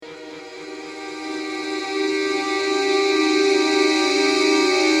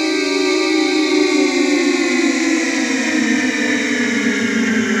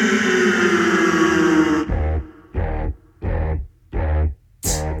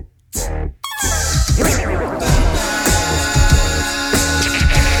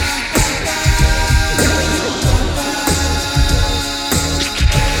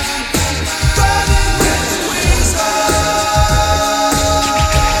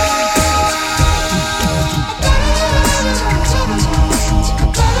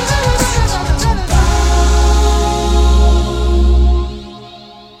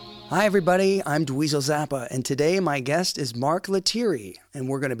everybody, I'm Dweezil Zappa, and today my guest is Mark Lettieri, and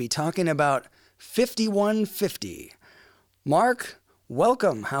we're going to be talking about 5150. Mark,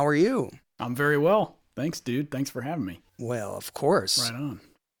 welcome. How are you? I'm very well. Thanks, dude. Thanks for having me. Well, of course. Right on.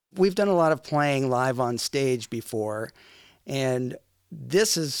 We've done a lot of playing live on stage before, and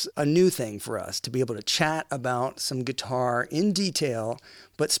this is a new thing for us to be able to chat about some guitar in detail,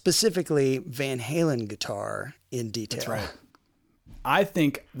 but specifically Van Halen guitar in detail. That's right. I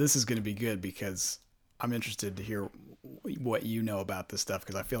think this is going to be good because I'm interested to hear what you know about this stuff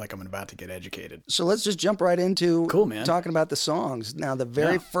because I feel like I'm about to get educated. So let's just jump right into talking about the songs. Now, the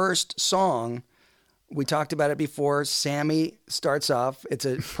very first song, we talked about it before, Sammy starts off. It's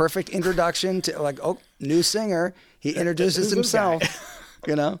a perfect introduction to new singer. He introduces himself.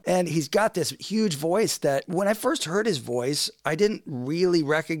 And he's got this huge voice that when I first heard his voice, I didn't really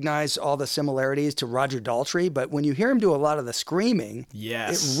recognize all the similarities to Roger Daltrey. But when you hear him do a lot of the screaming,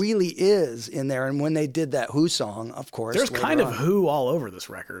 it really is in there. And when they did that Who song, of course. There's kind of Who all over this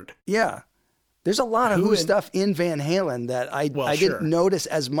record. Yeah. There's a lot of Who stuff in Van Halen that I didn't notice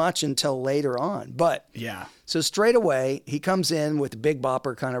as much until later on. But so straight away, he comes in with a Big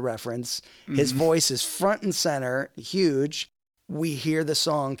Bopper kind of reference. His voice is front and center, huge. We hear the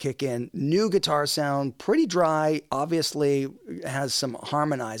song kick in. New guitar sound, pretty dry. Obviously has some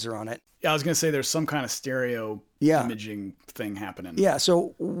harmonizer on it. Yeah, I was going to say there's some kind of stereo imaging thing happening. Yeah,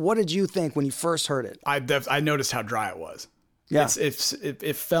 so what did you think when you first heard it? I noticed how dry it was. Yeah.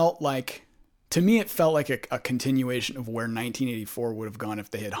 It felt like, to me, it felt like a continuation of where 1984 would have gone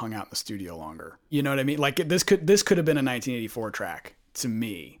if they had hung out in the studio longer. You know what I mean? Like this could have been a 1984 track to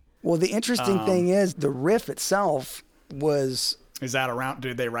me. Well, the interesting thing is the riff itself was... Is that around?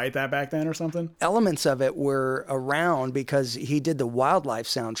 Did they write that back then or something? Elements of it were around because he did the Wildlife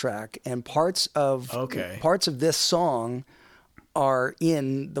soundtrack, and parts of this song are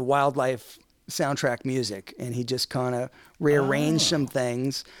in the Wildlife soundtrack music, and he just kind of rearranged some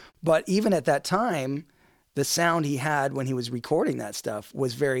things. But even at that time, the sound he had when he was recording that stuff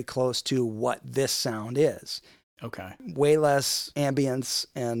was very close to what this sound is. Okay. Way less ambience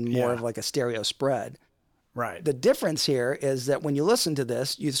and more of like a stereo spread. Right. The difference here is that when you listen to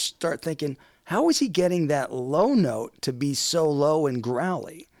this, you start thinking, how is he getting that low note to be so low and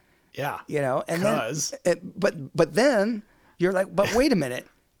growly? Yeah. And but then you're like, but wait a minute,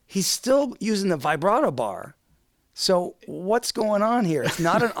 he's still using the vibrato bar. So what's going on here? It's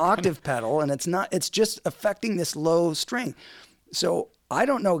not an octave pedal, and it's just affecting this low string. So I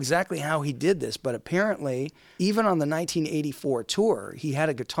don't know exactly how he did this, but apparently, even on the 1984 tour, he had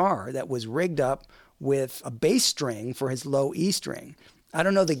a guitar that was rigged up with a bass string for his low E string. I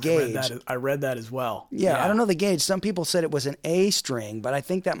don't know the gauge. I read that as well. Yeah, I don't know the gauge. Some people said it was an A string, but I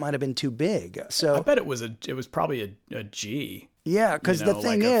think that might have been too big. So I bet it was probably a G. Yeah, because the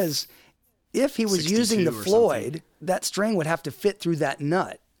thing is, if he was using the Floyd, that string would have to fit through that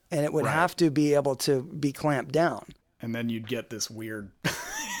nut, and it would have to be able to be clamped down. And then you'd get this weird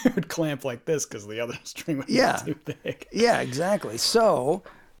it would clamp like this because the other string would be too big. Yeah, exactly. So,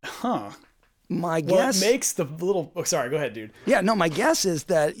 my guess... It makes the little... Oh, sorry, go ahead, dude. Yeah, no, my guess is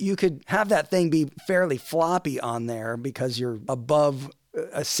that you could have that thing be fairly floppy on there because you're above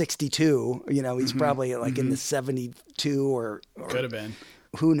a 62. He's probably like in the 72 or... Could have been.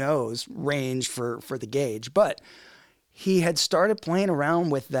 Who knows, range for the gauge. But he had started playing around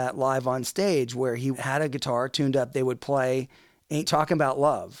with that live on stage where he had a guitar tuned up. They would play Ain't Talking About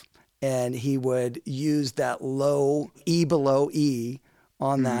Love. And he would use that low E below E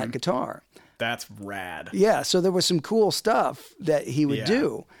on that guitar. That's rad. Yeah, so there was some cool stuff that he would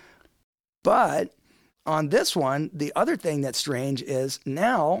do. But on this one, the other thing that's strange is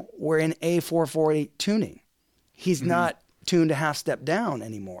now we're in A440 tuning. He's not tuned a half step down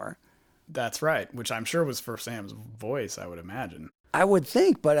anymore. That's right, which I'm sure was for Sam's voice, I would imagine. I would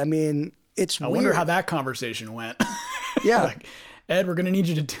think, but I mean, it's weird. I wonder how that conversation went. Yeah. Like, Ed, we're going to need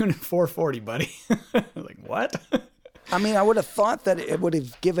you to tune in 440, buddy. Like, what? I mean, I would have thought that it would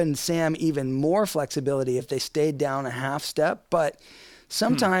have given Sam even more flexibility if they stayed down a half step, but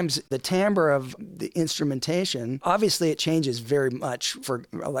sometimes the timbre of the instrumentation, obviously it changes very much for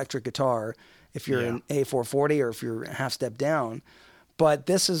electric guitar if you're in A440 or if you're a half step down. But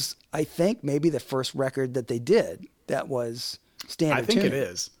this is, I think, maybe the first record that they did that was standard tuning. I think it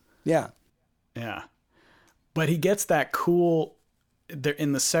is. Yeah. Yeah. But he gets that cool... They're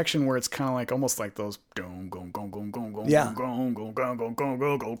in the section where it's kind of like almost like those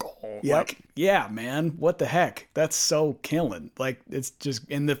Yep. Like, yeah, man, what the heck? That's so killing. Like, it's just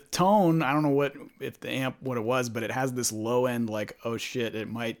in the tone. I don't know if the amp, what it was, but it has this low end, like, oh shit, it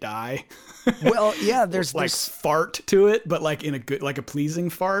might die. Well, yeah, there's like fart to it, but like in a good, like a pleasing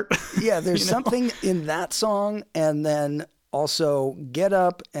fart. Yeah, there's something in that song, and then also Get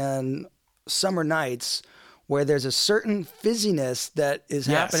Up and Summer Nights, where there's a certain fizziness that is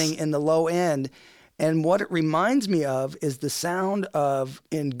happening in the low end. And what it reminds me of is the sound of,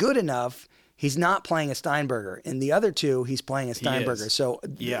 in Good Enough, he's not playing a Steinberger. In the other two, he's playing a Steinberger.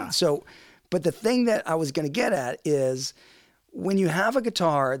 But the thing that I was going to get at is when you have a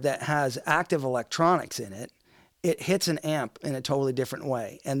guitar that has active electronics in it, it hits an amp in a totally different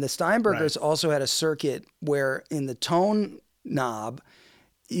way. And the Steinbergers also had a circuit where in the tone knob,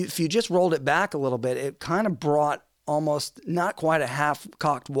 if you just rolled it back a little bit, it kind of brought almost not quite a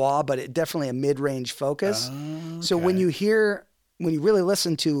half-cocked wah, but it definitely a mid-range focus. Okay. So when you really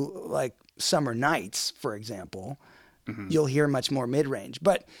listen to like Summer Nights, for example, you'll hear much more mid-range.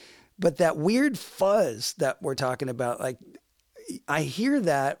 But that weird fuzz that we're talking about, like I hear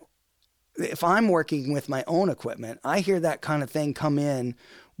that if I'm working with my own equipment, I hear that kind of thing come in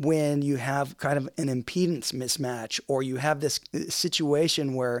when you have kind of an impedance mismatch, or you have this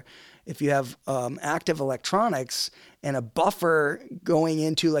situation where if you have active electronics and a buffer going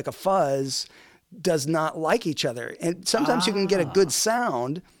into like a fuzz does not like each other. And sometimes you can get a good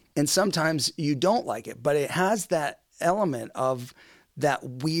sound and sometimes you don't like it, but it has that element of that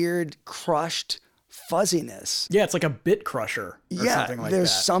weird crushed fuzziness. Yeah, it's like a bit crusher or something like that.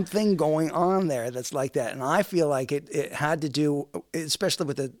 There's something going on there that's like that. And I feel like it had to do, especially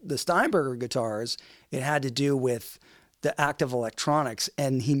with the Steinberger guitars, it had to do with the active electronics.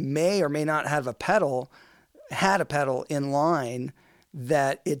 And he may or may not have had a pedal in line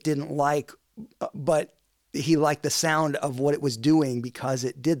that it didn't like, but he liked the sound of what it was doing because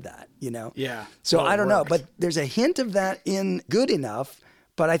it did that, you know? Yeah. So I don't know, but there's a hint of that in Good Enough,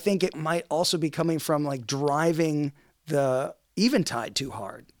 but I think it might also be coming from like driving the Eventide too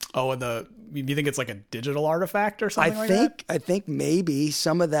hard. Oh, you think it's like a digital artifact or something that? I think maybe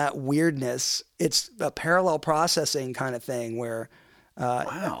some of that weirdness, it's a parallel processing kind of thing where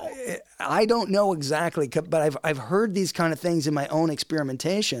wow. I don't know exactly, but I've heard these kind of things in my own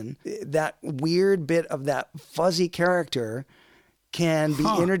experimentation. That weird bit of that fuzzy character can be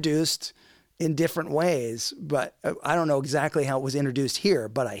introduced in different ways, but I don't know exactly how it was introduced here,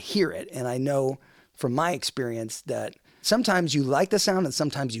 but I hear it. And I know from my experience that sometimes you like the sound and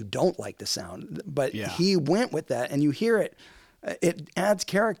sometimes you don't like the sound, but he went with that and you hear it. It adds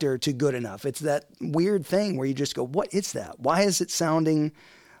character to Good Enough. It's that weird thing where you just go, what is that? Why is it sounding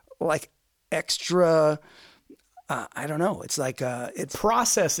like extra? I don't know. It's like, it's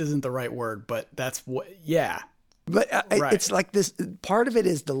process isn't the right word, but that's what, But it's like this, part of it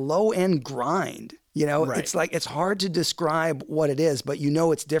is the low end grind, you know, it's like, it's hard to describe what it is, but you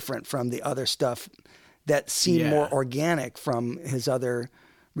know, it's different from the other stuff that seemed more organic from his other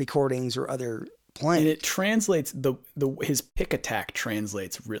recordings or other playing. And it translates, his pick attack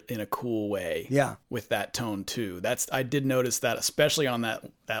translates in a cool way with that tone too. I did notice that, especially on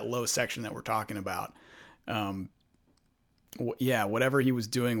that low section that we're talking about. Whatever he was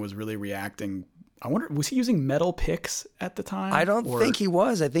doing was really reacting. I wonder, was he using metal picks at the time? I don't think he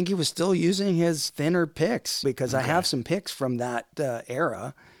was. I think he was still using his thinner picks because I have some picks from that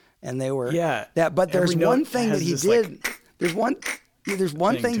era, and they were that. But there's one thing that he did. There's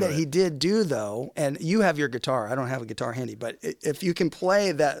one thing that he did do though, and you have your guitar. I don't have a guitar handy, but if you can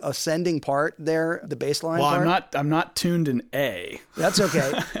play that ascending part there, the bass line part. Well, I'm not tuned in A. That's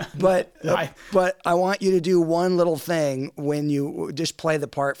okay. But but I want you to do one little thing when you just play the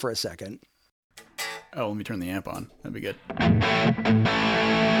part for a second. Oh, let me turn the amp on. That'd be good.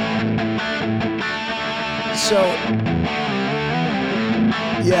 So,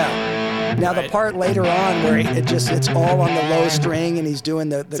 now the part later on where it's all on the low string and he's doing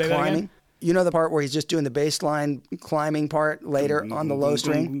the climbing. You know the part where he's just doing the bass line climbing part later on the low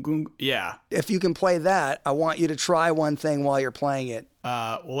string? Yeah. If you can play that, I want you to try one thing while you're playing it.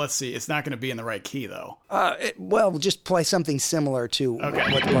 Well, let's see. It's not going to be in the right key though. Just play something similar to what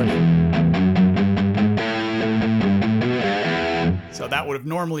the part is. So that would have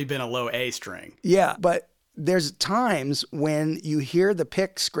normally been a low A string. Yeah, but there's times when you hear the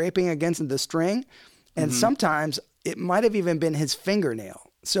pick scraping against the string, and sometimes it might have even been his fingernail.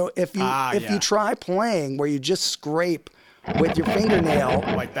 So if you try playing where you just scrape with your fingernail,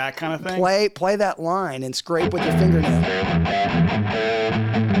 like that kind of thing, play that line and scrape with your fingernail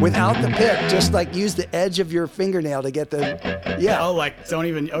without the pick. Just like use the edge of your fingernail to get the Oh, like don't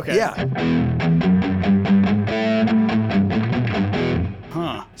even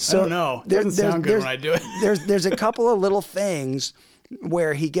I don't know. It doesn't sound good when I do it. There's a couple of little things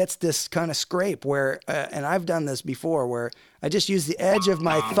where he gets this kind of scrape where, and I've done this before, where I just use the edge of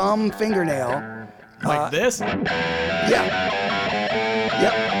my thumb fingernail. Like this? Yeah.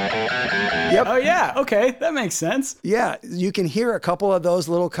 Yep. Oh, yeah. Okay. That makes sense. Yeah. You can hear a couple of those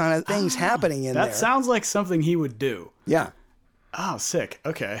little kind of things happening in there. That sounds like something he would do. Yeah. Oh, sick.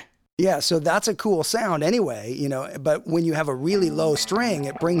 Okay. Yeah, so that's a cool sound anyway, you know, but when you have a really low string,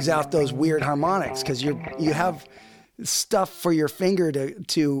 it brings out those weird harmonics because you have stuff for your finger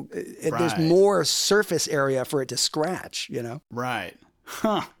to Right. There's more surface area for it to scratch, you know? Right.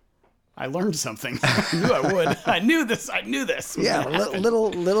 Huh. I learned something. I knew I would. I knew this. Yeah,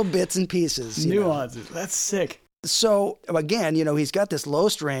 little bits and pieces. Nuances. That's sick. So again, you know, he's got this low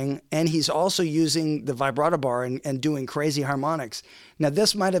string and he's also using the vibrato bar and doing crazy harmonics. Now,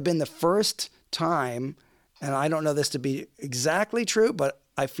 this might have been the first time, and I don't know this to be exactly true, but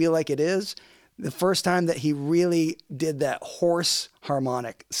I feel like it is, the first time that he really did that hoarse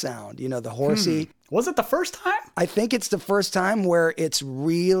harmonic sound, you know, the horsey. Was it the first time? I think it's the first time where it's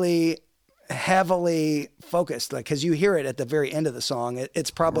really heavily focused, like, because you hear it at the very end of the song.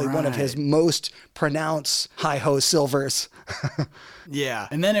 It's probably one of his most pronounced hi-ho silvers. Yeah.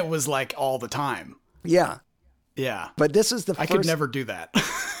 And then it was like all the time. Yeah. Yeah. But this is the first... I could never do that.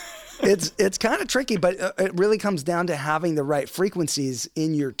 It's kind of tricky, but it really comes down to having the right frequencies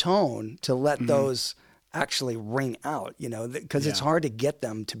in your tone to let those actually ring out, you know, because it's hard to get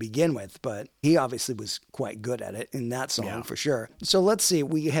them to begin with, but he obviously was quite good at it in that song for sure. So let's see,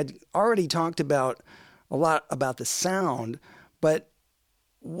 we had already talked about a lot about the sound, but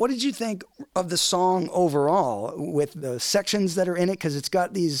what did you think of the song overall with the sections that are in it? Because it's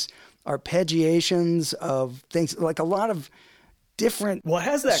got these arpeggiations of things, like a lot of different Well, it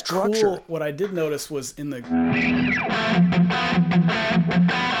has that structure. Cool, what I did notice was in the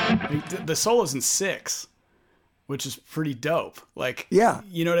solo's in 6, which is pretty dope. Like, yeah,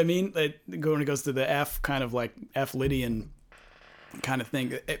 you know what I mean? Like, when it goes to the F, kind of like F Lydian kind of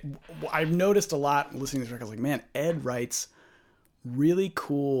thing. I've noticed a lot listening to this record. I was like, man, Ed writes really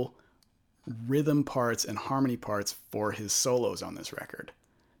cool rhythm parts and harmony parts for his solos on this record.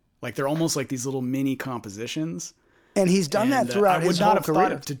 Like, they're almost like these little mini compositions. And he's done that throughout his whole career. I would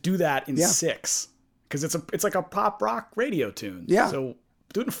not have thought to do that in 6, because it's like a pop rock radio tune. Yeah. So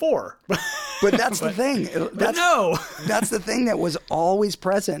do it in 4. But that's the thing. That's the thing that was always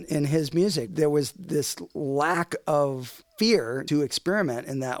present in his music. There was this lack of fear to experiment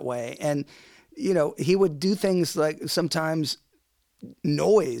in that way. And, you know, he would do things like sometimes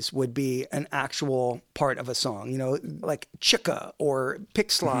noise would be an actual part of a song, you know, like chicka or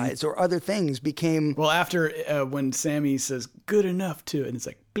pick slides or other things became... Well, after when Sammy says good enough to, and it's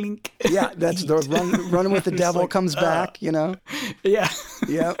like blink. Yeah, that's the Running with the Devil like, comes back, you know? Yeah.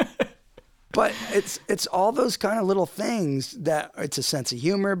 Yeah. But it's all those kind of little things that it's a sense of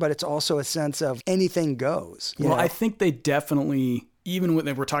humor, but it's also a sense of anything goes. Well, I think they definitely... Even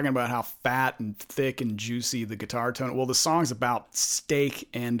when we're talking about how fat and thick and juicy the guitar tone, well, the song's about steak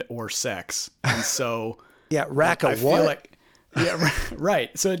and or sex, and so yeah, rack of what? Feel like, yeah, right.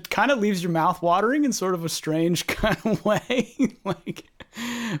 So it kind of leaves your mouth watering in sort of a strange kind of way. Like,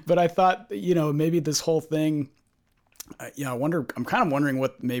 but I thought, you know, maybe this whole thing. I'm kind of wondering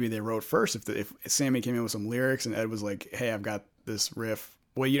what maybe they wrote first. If Sammy came in with some lyrics and Ed was like, "Hey, I've got this riff."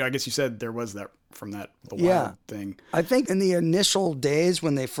 Well, you know, I guess you said there was that from the Wild thing. I think in the initial days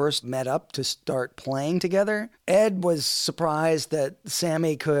when they first met up to start playing together, Ed was surprised that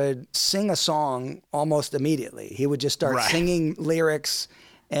Sammy could sing a song almost immediately. He would just start singing lyrics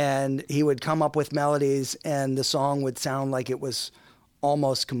and he would come up with melodies and the song would sound like it was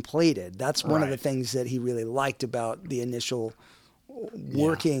almost completed. That's one of the things that he really liked about the initial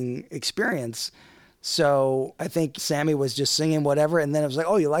working experience. So I think Sammy was just singing whatever, and then it was like,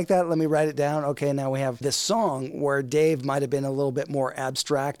 oh, you like that? Let me write it down. Okay, now we have this song where Dave might have been a little bit more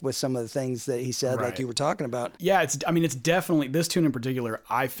abstract with some of the things that he said, like you were talking about. Yeah, it's definitely, this tune in particular,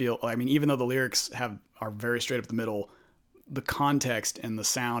 I feel, even though the lyrics are very straight up the middle, the context and the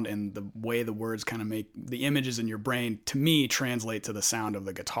sound and the way the words kind of make the images in your brain, to me, translate to the sound of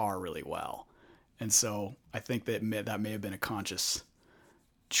the guitar really well. And so I think that may have been a conscious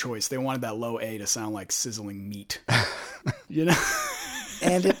choice. They wanted that low A to sound like sizzling meat, you know?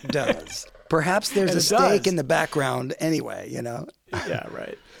 And it does. Perhaps there's a steak in the background anyway, you know? Yeah,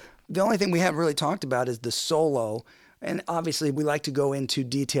 right. The only thing we haven't really talked about is the solo. And obviously we like to go into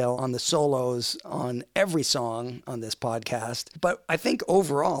detail on the solos on every song on this podcast. But I think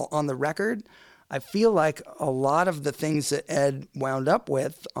overall on the record, I feel like a lot of the things that Ed wound up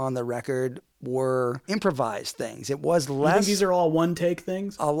with on the record were improvised things. It was less. You think these are all one take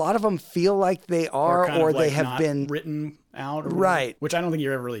things? A lot of them feel like they are, or they have been written out, right? Which I don't think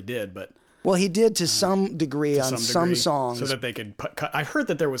you ever really did, but well, he did to some degree on some songs, so that they could cut. I heard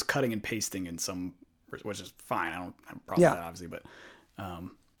that there was cutting and pasting in some, which is fine. I don't have a problem with that, obviously, but.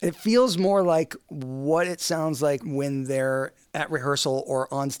 It feels more like what it sounds like when they're at rehearsal or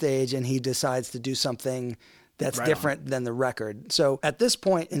on stage and he decides to do something that's different than the record. So at this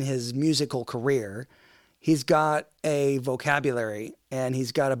point in his musical career, he's got a vocabulary and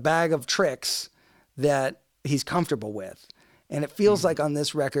he's got a bag of tricks that he's comfortable with. And it feels like on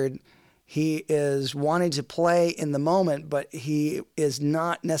this record, he is wanting to play in the moment, but he is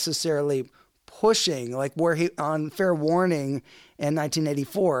not necessarily pushing, like where he on Fair Warning in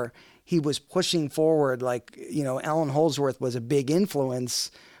 1984, he was pushing forward, like, you know, Allan Holdsworth was a big influence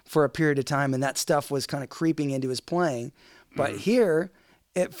for a period of time, and that stuff was kind of creeping into his playing. But here,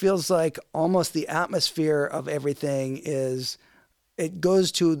 it feels like almost the atmosphere of everything is, it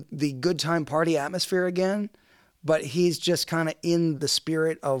goes to the good time party atmosphere again, but he's just kind of in the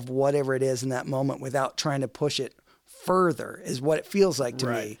spirit of whatever it is in that moment without trying to push it further, is what it feels like to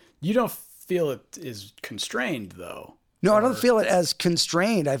me. You don't feel it is constrained, though. No, I don't feel it as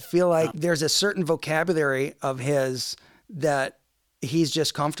constrained. I feel like there's a certain vocabulary of his that he's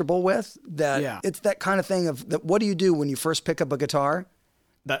just comfortable with. That it's that kind of thing of that. What do you do when you first pick up a guitar?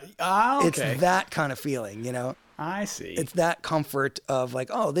 It's that kind of feeling, you know. I see. It's that comfort of like,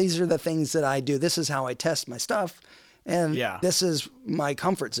 oh, these are the things that I do. This is how I test my stuff, and this is my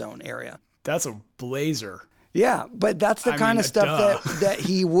comfort zone area. That's a blazer. Yeah, but that's the kind of stuff that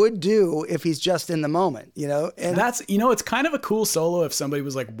he would do if he's just in the moment, you know? And that's, you know, it's kind of a cool solo if somebody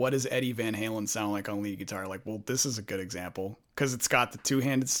was like, what does Eddie Van Halen sound like on lead guitar? Like, well, this is a good example because it's got the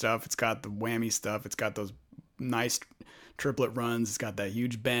two-handed stuff. It's got the whammy stuff. It's got those nice triplet runs. It's got that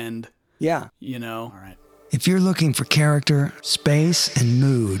huge bend. Yeah. You know? All right. If you're looking for character, space, and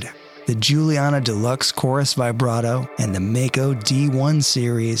mood, the Juliana Deluxe Chorus Vibrato and the Mako D1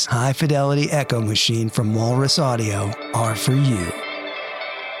 Series high-fidelity echo machine from Walrus Audio are for you.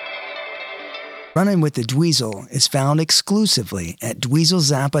 Running with the Dweezil is found exclusively at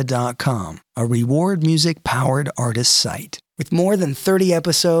dweezilzappa.com, a reward music-powered artist site. With more than 30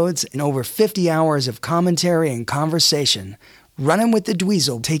 episodes and over 50 hours of commentary and conversation, Running with the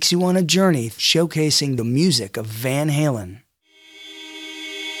Dweezil takes you on a journey showcasing the music of Van Halen.